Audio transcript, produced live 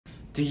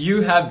Do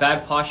you have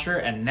bad posture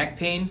and neck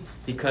pain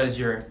because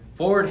your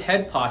forward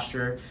head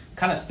posture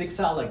kind of sticks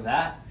out like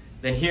that?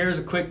 Then here's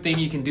a quick thing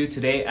you can do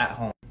today at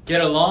home. Get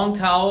a long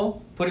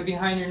towel, put it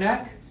behind your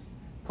neck,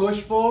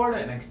 push forward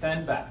and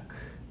extend back.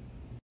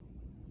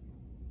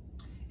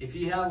 If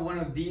you have one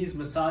of these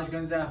massage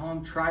guns at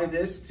home, try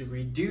this to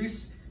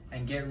reduce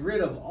and get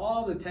rid of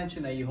all the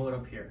tension that you hold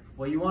up here.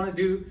 What you want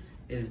to do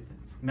is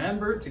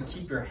remember to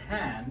keep your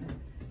hand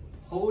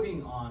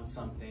holding on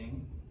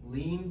something,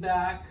 lean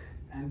back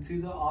and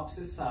to the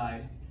opposite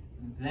side,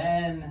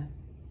 then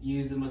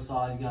use the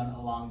massage gun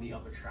along the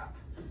upper trap.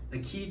 The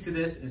key to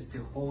this is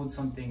to hold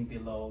something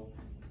below,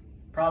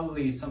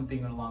 probably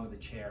something along the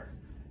chair,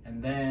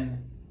 and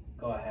then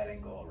go ahead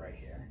and go right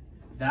here.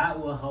 That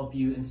will help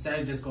you instead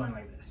of just going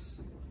like this.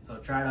 So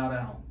try it out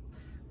at home.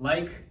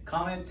 Like,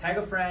 comment, tag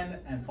a friend,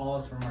 and follow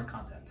us for more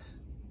content.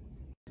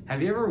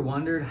 Have you ever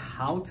wondered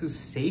how to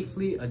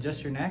safely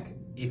adjust your neck?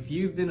 If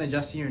you've been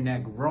adjusting your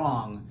neck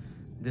wrong,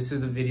 this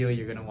is the video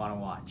you're gonna wanna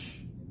watch.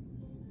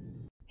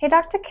 Hey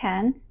Dr.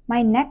 Ken,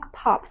 my neck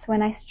pops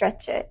when I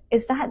stretch it.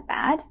 Is that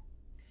bad?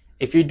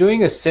 If you're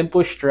doing a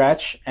simple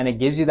stretch and it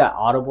gives you that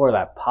audible or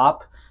that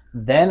pop,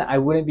 then I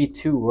wouldn't be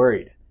too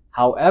worried.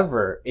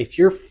 However, if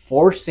you're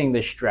forcing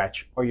the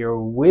stretch or you're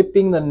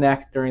whipping the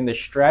neck during the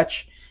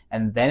stretch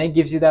and then it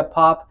gives you that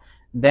pop,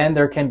 then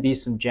there can be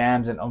some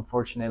jams and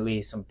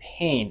unfortunately some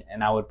pain,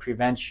 and I would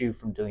prevent you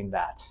from doing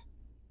that.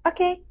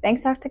 Okay,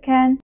 thanks Dr.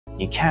 Ken.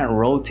 You can't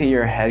rotate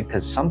your head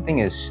because something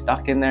is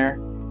stuck in there.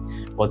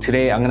 Well,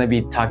 today I'm going to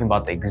be talking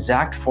about the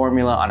exact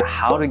formula on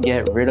how to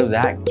get rid of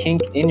that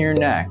kink in your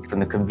neck from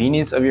the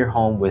convenience of your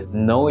home with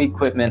no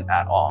equipment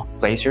at all.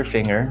 Place your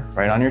finger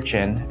right on your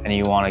chin and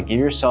you want to give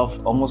yourself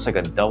almost like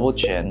a double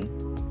chin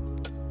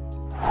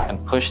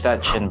and push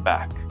that chin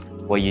back.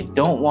 What you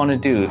don't want to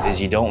do is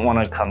you don't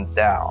want to come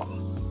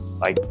down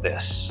like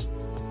this.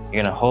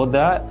 You're going to hold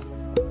that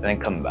and then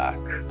come back.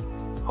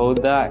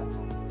 Hold that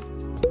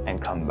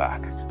and come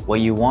back. What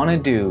you want to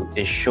do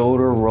is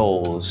shoulder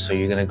rolls, so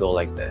you're going to go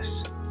like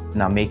this.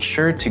 Now make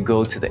sure to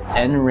go to the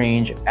end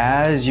range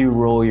as you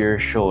roll your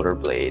shoulder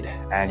blade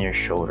and your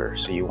shoulder.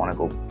 So you want to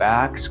go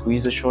back,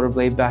 squeeze the shoulder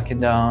blade back and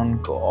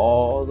down, go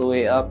all the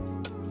way up,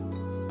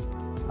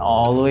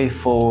 all the way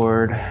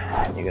forward.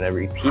 And you're going to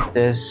repeat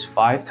this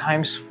 5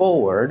 times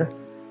forward,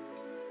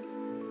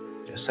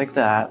 just like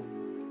that.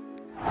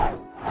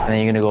 And then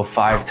you're going to go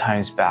 5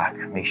 times back.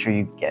 Make sure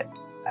you get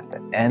at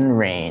the end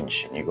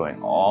range and you're going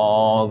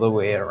all the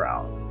way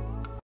around.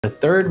 The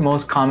third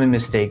most common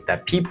mistake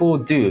that people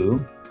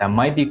do that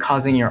might be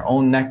causing your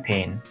own neck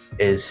pain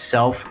is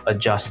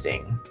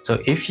self-adjusting. So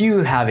if you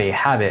have a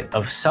habit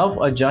of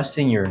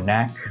self-adjusting your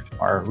neck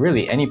or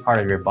really any part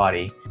of your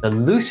body, the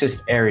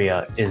loosest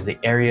area is the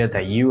area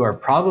that you are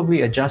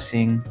probably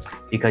adjusting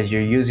because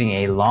you're using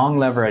a long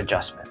lever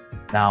adjustment.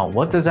 Now,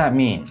 what does that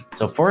mean?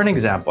 So for an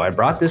example, I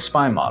brought this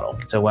spine model.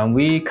 So when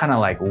we kind of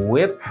like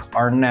whip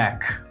our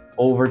neck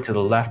over to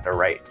the left or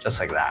right, just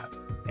like that,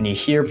 and you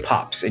hear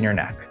pops in your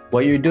neck,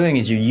 what you're doing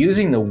is you're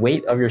using the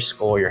weight of your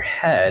skull, your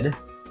head,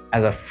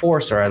 as a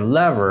force or a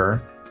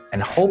lever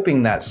and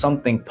hoping that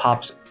something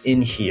pops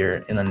in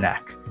here in the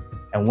neck.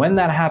 And when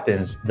that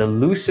happens, the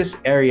loosest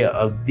area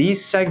of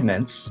these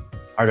segments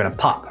are going to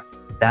pop.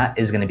 That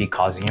is going to be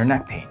causing your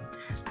neck pain.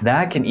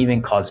 That can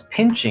even cause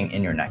pinching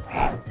in your neck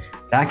pain.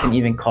 That can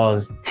even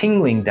cause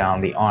tingling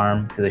down the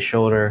arm to the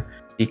shoulder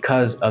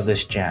because of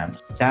this jam.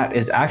 That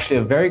is actually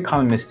a very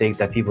common mistake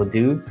that people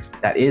do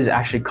that is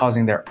actually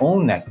causing their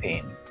own neck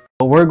pain.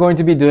 What we're going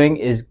to be doing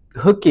is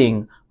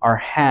hooking our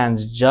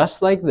hands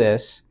just like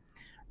this,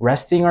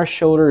 resting our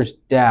shoulders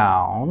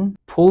down,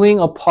 pulling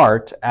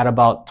apart at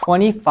about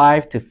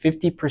 25 to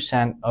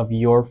 50% of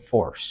your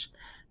force.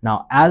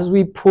 Now, as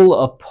we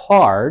pull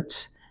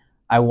apart,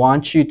 I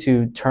want you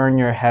to turn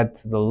your head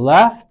to the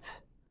left,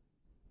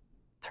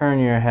 turn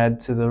your head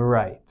to the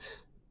right.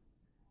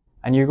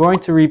 And you're going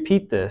to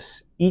repeat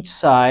this each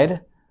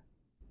side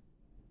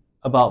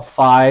about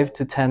 5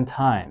 to 10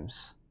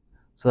 times.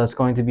 So that's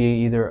going to be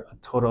either a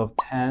total of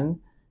 10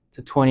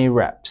 to 20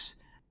 reps.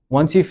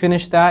 Once you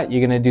finish that,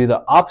 you're going to do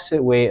the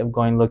opposite way of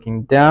going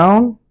looking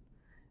down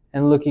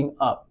and looking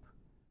up.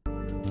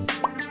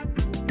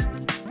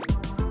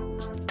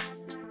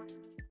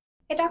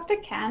 Hey Dr.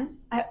 Ken,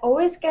 I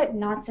always get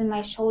knots in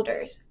my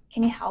shoulders.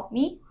 Can you help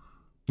me?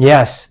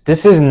 Yes,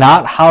 this is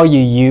not how you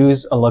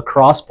use a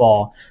lacrosse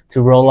ball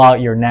to roll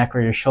out your neck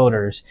or your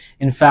shoulders.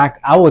 In fact,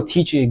 I will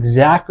teach you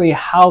exactly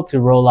how to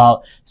roll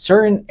out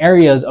certain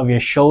areas of your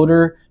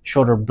shoulder,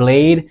 shoulder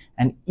blade,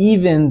 and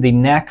even the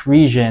neck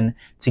region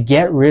to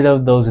get rid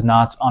of those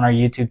knots on our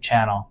YouTube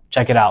channel.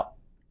 Check it out.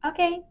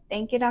 Okay,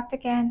 thank you Dr.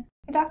 Ken.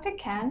 Hey Dr.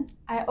 Ken,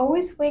 I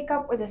always wake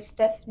up with a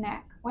stiff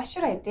neck. What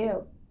should I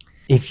do?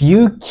 If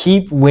you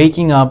keep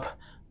waking up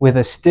with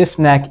a stiff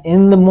neck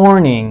in the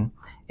morning,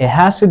 it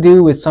has to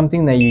do with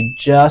something that you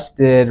just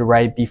did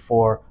right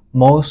before,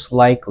 most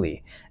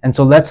likely. And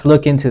so let's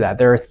look into that.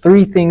 There are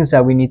 3 things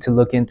that we need to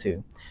look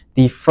into.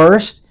 The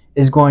first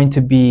is going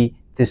to be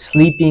the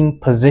sleeping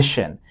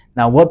position.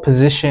 Now, what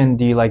position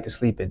do you like to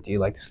sleep in? Do you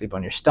like to sleep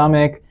on your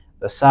stomach,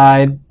 the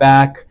side,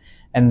 back.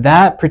 And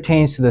that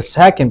pertains to the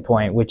second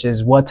point, which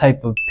is what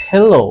type of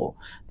pillow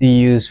do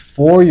you use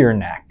for your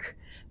neck.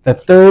 The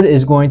third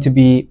is going to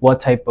be what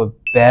type of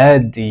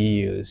bed do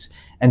you use.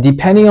 And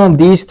depending on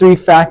these three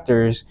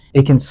factors,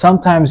 it can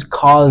sometimes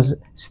cause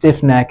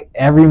stiff neck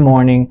every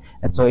morning.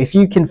 And so if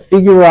you can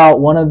figure out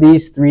one of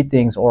these three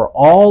things or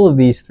all of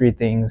these three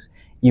things,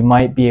 you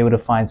might be able to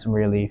find some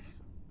relief.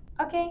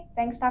 Okay,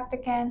 thanks, Dr.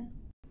 Ken.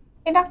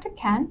 Hey, Dr.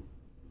 Ken,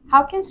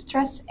 how can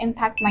stress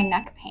impact my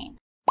neck pain?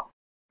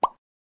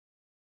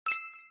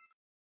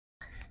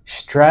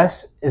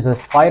 Stress is a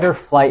fight or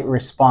flight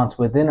response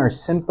within our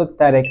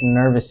sympathetic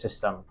nervous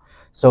system.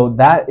 So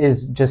that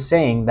is just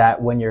saying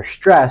that when you're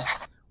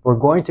stressed, we're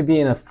going to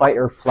be in a fight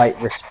or flight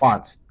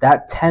response.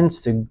 That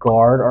tends to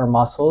guard our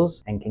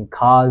muscles and can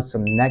cause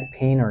some neck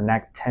pain or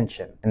neck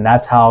tension. And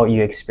that's how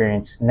you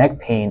experience neck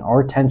pain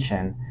or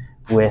tension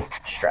with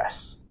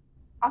stress.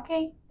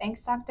 Okay,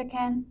 thanks, Dr.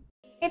 Ken.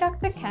 Hey,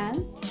 Dr. Ken,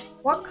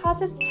 what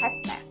causes tech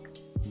neck?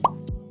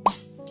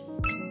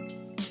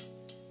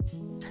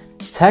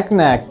 Tech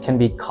neck can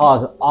be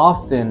caused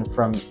often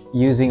from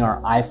using our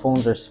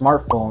iPhones or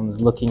smartphones,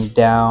 looking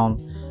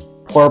down,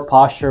 poor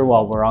posture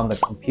while we're on the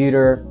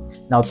computer.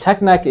 Now,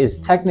 tech neck is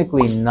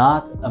technically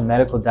not a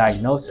medical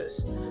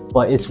diagnosis,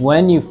 but it's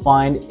when you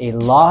find a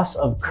loss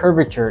of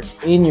curvature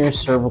in your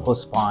cervical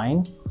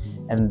spine,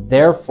 and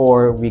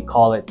therefore we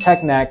call it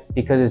tech neck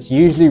because it's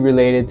usually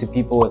related to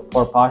people with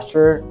poor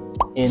posture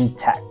in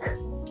tech.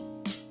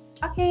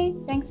 Okay,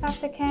 thanks,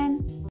 Dr.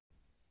 Ken.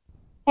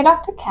 Hey,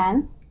 Dr.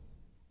 Ken,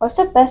 what's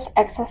the best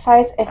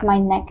exercise if my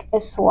neck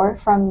is sore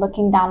from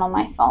looking down on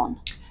my phone?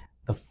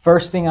 The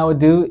first thing I would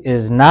do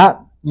is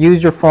not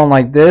use your phone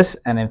like this,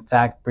 and in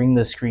fact bring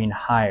the screen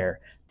higher.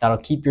 That'll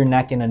keep your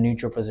neck in a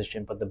neutral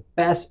position. But the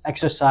best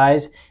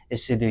exercise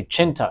is to do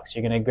chin tucks.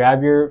 You're gonna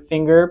grab your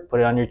finger, put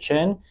it on your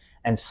chin,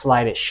 and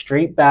slide it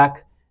straight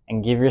back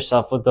and give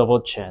yourself a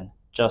double chin.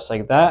 Just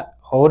like that.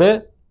 Hold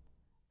it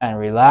and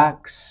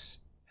relax,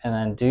 and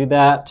then do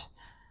that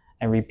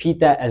and repeat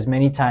that as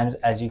many times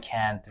as you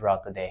can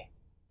throughout the day.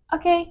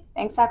 Okay,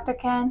 thanks, Dr.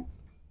 Ken.